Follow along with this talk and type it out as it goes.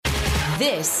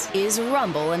This is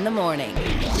Rumble in the Morning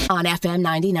on FM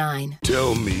 99.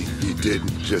 Tell me he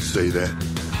didn't just say that.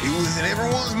 It was in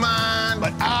everyone's mind,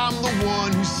 but I'm the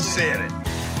one who said it.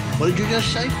 What did you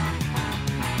just say?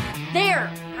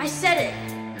 There, I said it.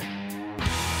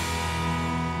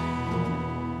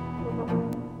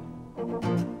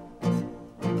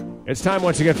 It's time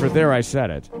once again for There I Said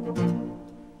It.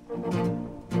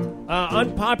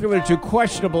 Unpopular to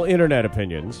questionable internet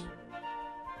opinions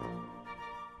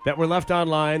that were left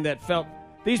online that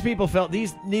these people felt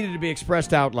these needed to be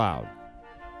expressed out loud.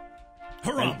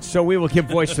 Harumph. So we will give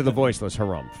voice to the voiceless.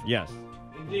 Harumph. Yes.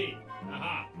 Indeed.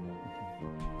 Aha.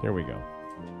 Here we go.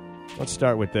 Let's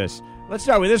start with this. Let's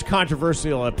start with this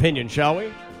controversial opinion, shall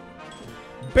we?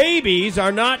 Babies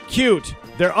are not cute.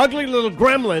 They're ugly little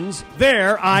gremlins.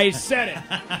 There, I said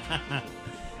it.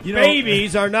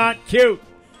 Babies are not cute.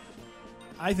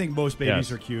 I think most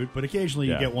babies are cute, but occasionally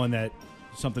you Yeah. get one that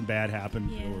something bad happened,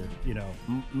 or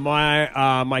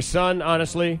My son,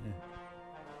 honestly,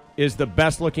 is the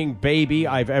best-looking baby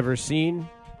I've ever seen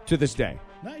to this day.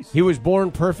 Nice. He was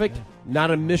born perfect,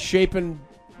 not a misshapen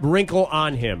wrinkle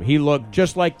on him. He looked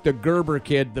just like the Gerber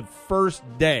kid the first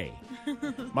day.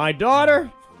 My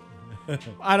daughter,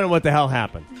 I don't know what the hell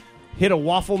happened. Hit a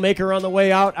waffle maker on the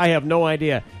way out. I have no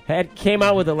idea. Came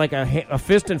out with a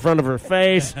fist in front of her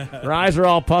face. Her eyes are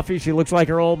all puffy. She looks like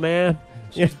her old man.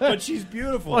 But she's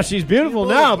beautiful. Well, she's beautiful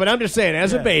now, but I'm just saying,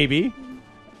 as a baby,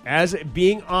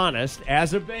 being honest,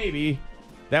 as a baby,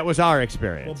 that was our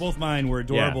experience. Well, both mine were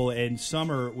adorable, and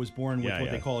Summer was born with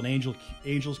what they call an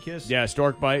angel's kiss. Yeah,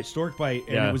 stork bite. Stork bite,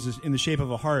 and it was in the shape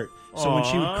of a heart. So when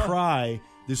she would cry,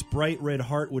 this bright red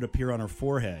heart would appear on her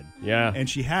forehead. Yeah. And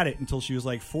she had it until she was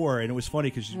like 4, and it was funny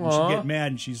because she'd get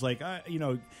mad, and she's like,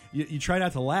 you try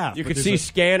not to laugh. You could see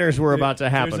scanners were about to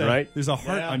happen, right? There's a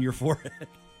heart on your forehead.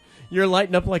 You're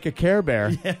lighting up like a Care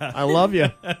Bear. Yeah. I love you.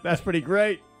 That's pretty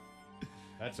great.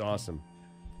 That's awesome.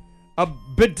 A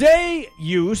bidet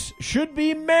use should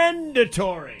be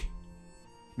mandatory.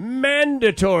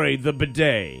 Mandatory, the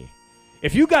bidet.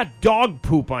 If you got dog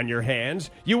poop on your hands,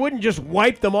 you wouldn't just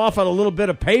wipe them off on a little bit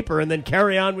of paper and then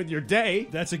carry on with your day.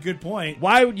 That's a good point.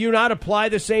 Why would you not apply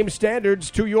the same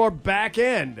standards to your back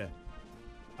end?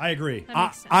 I agree.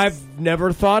 I've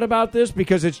never thought about this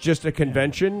because it's just a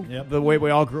convention, the way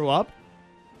we all grew up.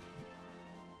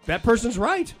 That person's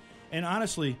right. And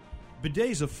honestly, bidet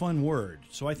is a fun word,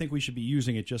 so I think we should be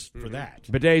using it just for that.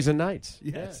 Bidets and nights.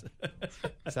 Yes. Yeah.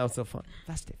 Sounds so fun.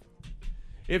 Festive.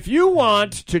 If you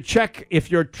want to check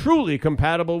if you're truly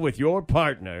compatible with your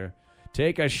partner,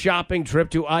 take a shopping trip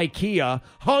to IKEA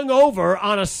hungover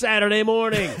on a Saturday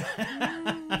morning.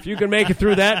 If you can make it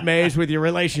through that maze with your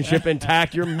relationship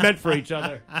intact, you're meant for each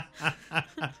other.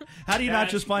 How do you not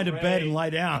just find a bed and lie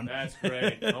down? That's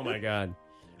great. Oh, my God.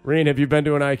 Reen, have you been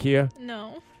to an IKEA?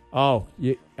 No. Oh,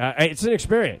 it's an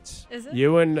experience. Is it?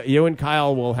 You and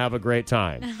Kyle will have a great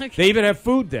time. Okay. They even have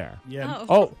food there. Yeah.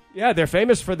 Oh, yeah, they're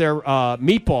famous for their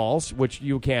meatballs, which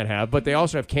you can't have, but they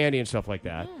also have candy and stuff like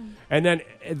that. And then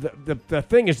the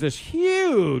thing is this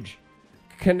huge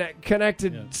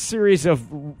connected series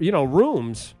of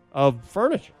rooms of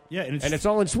furniture. Yeah, and it's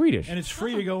all in Swedish. And it's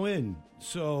free to go in,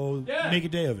 so make a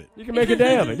day of it. You can make a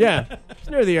day of it, yeah. It's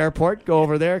near the airport. Go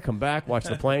over there, come back, watch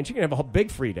the planes. You can have a whole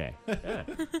big free day. Yeah.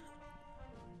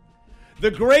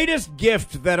 The greatest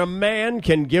gift that a man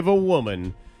can give a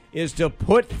woman is to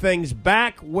put things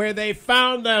back where they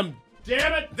found them.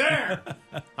 Damn it, there!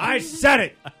 I said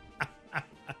it!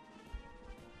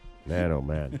 Man, oh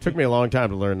man. It took me a long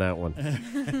time to learn that one.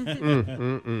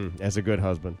 As a good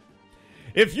husband.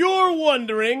 If you're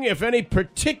wondering if any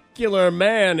particular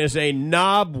man is a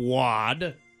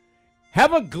knobwad,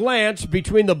 have a glance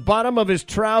between the bottom of his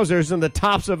trousers and the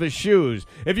tops of his shoes.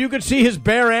 If you could see his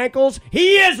bare ankles,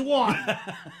 he is one!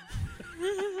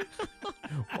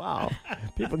 Wow.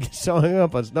 People get so hung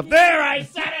up on stuff. There, I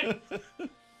said it!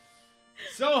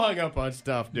 So hung up on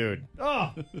stuff, dude.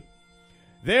 Oh.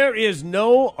 There is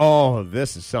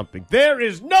this is something. There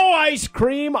is no ice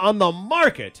cream on the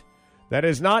market that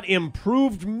is not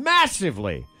improved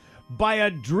massively by a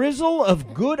drizzle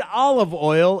of good olive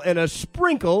oil and a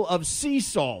sprinkle of sea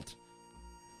salt.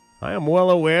 I am well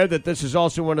aware that this is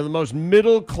also one of the most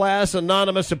middle-class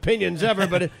anonymous opinions ever,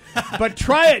 but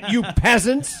try it, you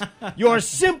peasants. Your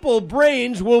simple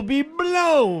brains will be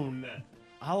blown.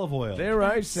 Olive oil. There,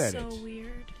 I said it. So weird.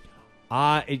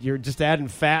 You're just adding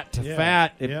fat to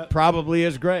fat. It Yeah. probably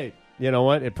is great. You know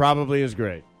what? It probably is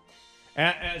great.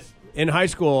 As in high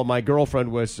school, my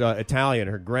girlfriend was Italian.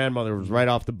 Her grandmother was right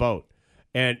off the boat.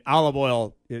 And olive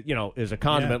oil, is a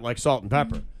condiment like salt and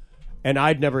pepper. And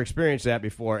I'd never experienced that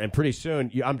before. And pretty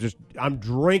soon, I'm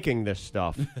drinking this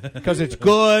stuff because it's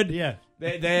good. Yeah.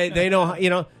 They know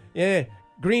how, yeah,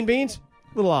 green beans,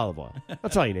 little olive oil.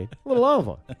 That's all you need. A little olive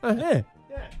oil. Yeah.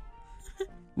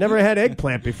 Never had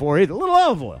eggplant before either. A little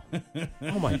olive oil.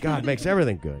 Oh my God, makes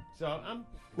everything good. So I'm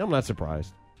not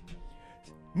surprised.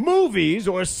 Movies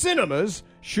or cinemas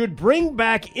should bring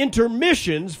back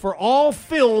intermissions for all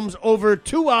films over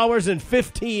 2 hours and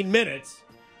 15 minutes.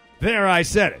 There, I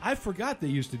said it. I forgot they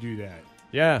used to do that.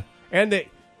 Yeah, and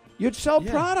you'd sell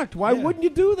product. Why wouldn't you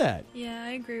do that? Yeah,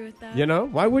 I agree with that.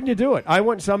 Why wouldn't you do it? I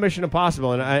went and saw Mission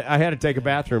Impossible, and I had to take a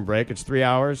bathroom break. It's 3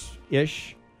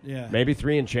 hours-ish. Yeah. Maybe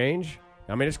 3 and change.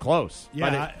 I mean, it's close.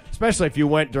 Yeah. Especially if you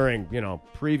went during,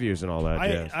 previews and all that.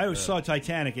 I saw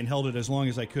Titanic and held it as long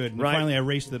as I could. And finally I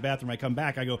raced to the bathroom. I come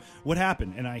back. I go, what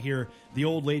happened? And I hear the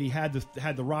old lady had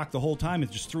the rock the whole time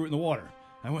and just threw it in the water.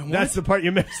 I went, what? That's the part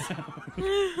you missed.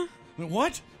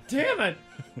 What? Damn it.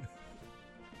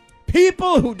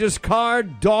 People who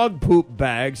discard dog poop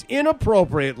bags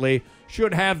inappropriately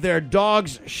should have their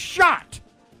dogs shot.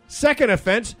 Second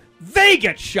offense, they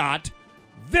get shot.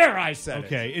 There, I said it.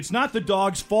 Okay, it's not the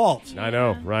dog's fault. I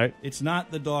know, right? It's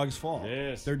not the dog's fault.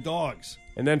 Yes. They're dogs.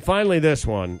 And then finally this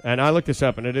one, and I looked this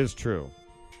up, and it is true.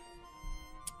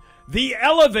 The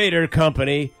elevator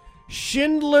company,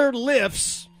 Schindler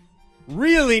Lifts,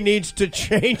 really needs to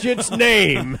change its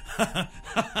name.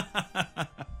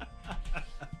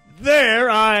 There,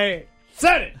 I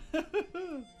said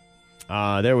it.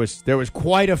 There was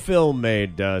quite a film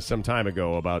made some time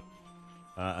ago about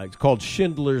it's called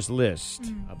Schindler's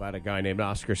List, about a guy named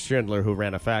Oskar Schindler who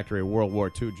ran a factory in World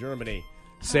War II Germany,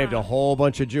 saved a whole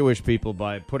bunch of Jewish people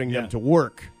by putting them to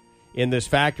work in this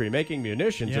factory, making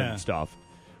munitions and stuff.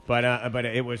 But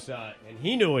it was, and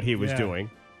he knew what he was doing.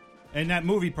 And that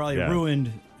movie probably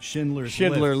ruined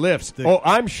Schindler Lifts.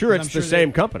 I'm sure it's the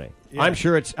same company. Yeah. I'm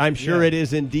sure it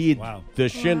is indeed the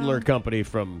Schindler company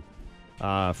from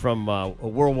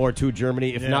World War II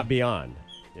Germany, if not beyond.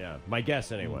 Yeah, my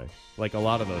guess anyway. Like a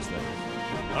lot of those things.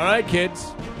 All right,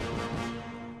 kids.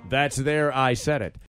 That's There, I Said It.